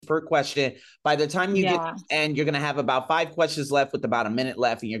per question. By the time you get Yeah, and you're going to have about 5 questions left with about a minute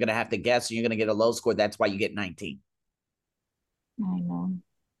left, and you're going to have to guess, and you're going to get a low score. That's why you get 19. I know.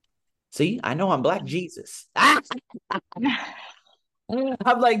 See, I know I'm Black Jesus. I'm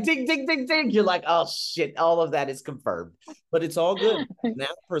like, ding, ding, ding, ding. You're like, oh, shit. All of that is confirmed. But it's all good. Now,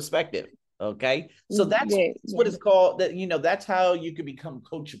 perspective. Okay. So Yeah, that's what yeah, it's called. That, that's how you can become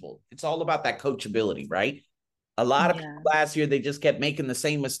coachable. It's all about that coachability, right? A lot of people yeah. last year, they just kept making the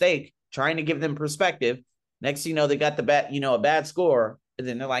same mistake, trying to give them perspective. Next, they got a bad score. And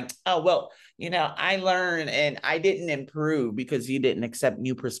then they're like, oh, well, I learned and I didn't improve because you didn't accept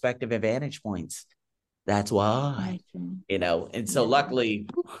new perspective and vantage points. That's why, That's true. and so Yeah.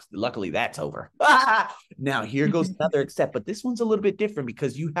 luckily that's over. Now here goes another step, but this one's a little bit different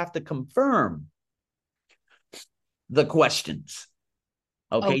because you have to confirm the questions.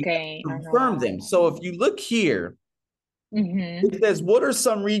 Okay. You have Okay, to I know, confirm I them. know. So if you look here, Mm-hmm. it says, what are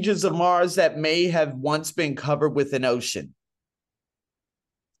some regions of Mars that may have once been covered with an ocean?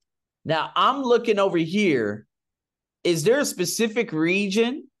 Now I'm looking over here. Is there a specific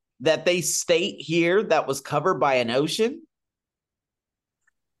region that they state here that was covered by an ocean?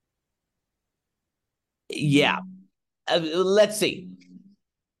 Yeah. Let's see.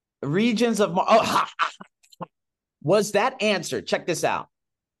 Regions of Mars. Oh, was that answer? Check this out.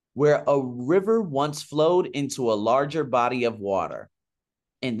 Where a river once flowed into a larger body of water.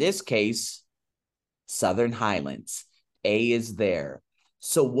 In this case, Southern Highlands. A is there.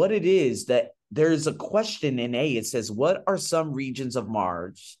 So what it is that there's a question in A. It says, what are some regions of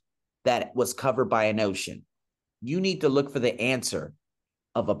Mars that was covered by an ocean? You need to look for the answer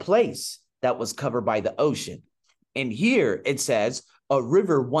of a place that was covered by the ocean. And here it says, a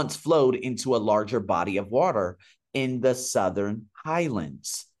river once flowed into a larger body of water in the Southern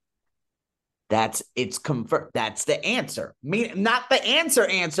Highlands. It's confirmed. That's the answer. Not the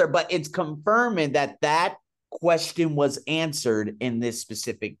answer, but it's confirming that question was answered in this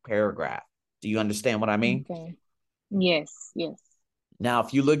specific paragraph. Do you understand what I mean? Okay. Yes, yes. Now,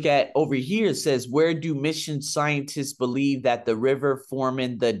 if you look at over here, it says, where do mission scientists believe that the river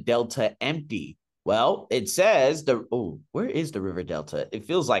forming the delta empty? Well, it says where is the river delta? It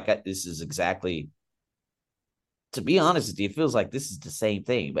feels like this is exactly, to be honest with you, it feels like this is the same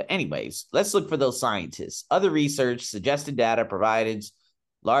thing. But anyways, let's look for those scientists. Other research, suggested data provided,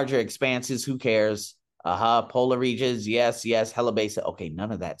 larger expanses, who cares? Polar regions, yes, hella basic. Okay,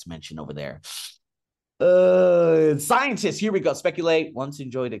 none of that's mentioned over there. Scientists, here we go. Speculate. Once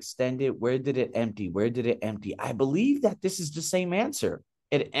enjoyed extended. Where did it empty? Where did it empty? I believe that this is the same answer.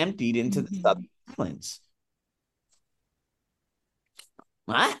 It emptied into the Mm-hmm. Southern Islands.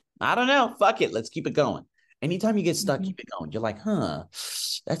 What? I don't know. Fuck it. Let's keep it going. Anytime you get stuck, Mm-hmm. keep it going. You're like,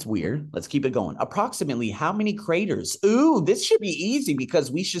 that's weird. Let's keep it going. Approximately how many craters? Ooh, this should be easy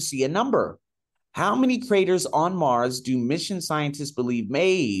because we should see a number. How many craters on Mars do mission scientists believe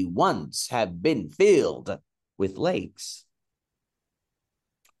may once have been filled with lakes?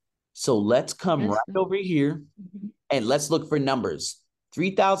 So let's come right Yes. over here Mm-hmm. and let's look for numbers.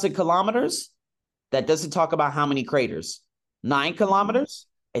 3,000 kilometers, that doesn't talk about how many craters. 9 Mm-hmm. kilometers,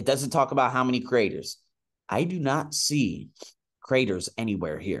 it doesn't talk about how many craters. I do not see craters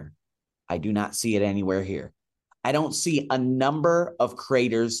anywhere here. I do not see it anywhere here. I don't see a number of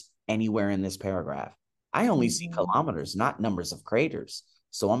craters anywhere in this paragraph. I only see Mm-hmm. kilometers, not numbers of craters.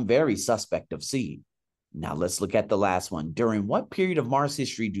 So I'm very suspect of C. Now let's look at the last one. During what period of Mars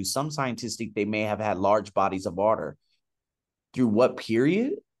history do some scientists think they may have had large bodies of water? Through what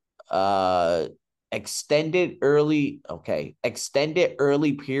period? Uh extended early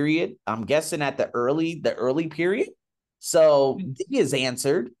period. I'm guessing at the early period. So D is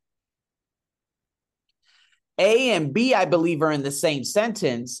answered. A and B, I believe, are in the same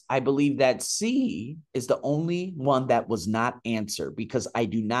sentence. I believe that C is the only one that was not answered because I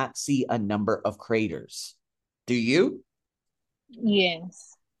do not see a number of craters. Do you?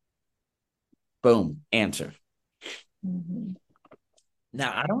 Yes. Boom, answer. Mm-hmm.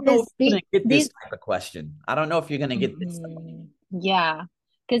 Now, I don't know if Because you're going to get this this type of question. I don't know if you're going to get this. yeah,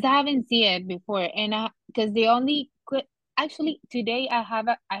 because I haven't seen it before, and because the only actually today I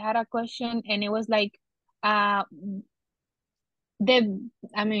had a question, and it was like, uh, the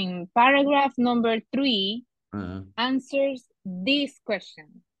I mean paragraph number 3 Uh, answers this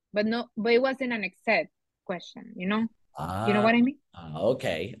question, but no, but it wasn't an exact question, you know? You know ah, what I mean?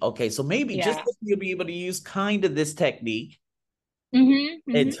 okay. Okay. So maybe just Yeah. you'll be able to use kind of this technique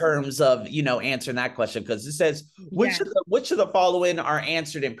Mm-hmm. in Mm-hmm. terms of answering that question because it says Yeah, which of the following are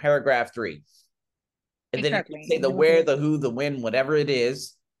answered in paragraph 3, and then it can exactly. say the It was where, the who, the when, whatever it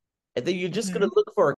is, and then you're just going mm-hmm. to look for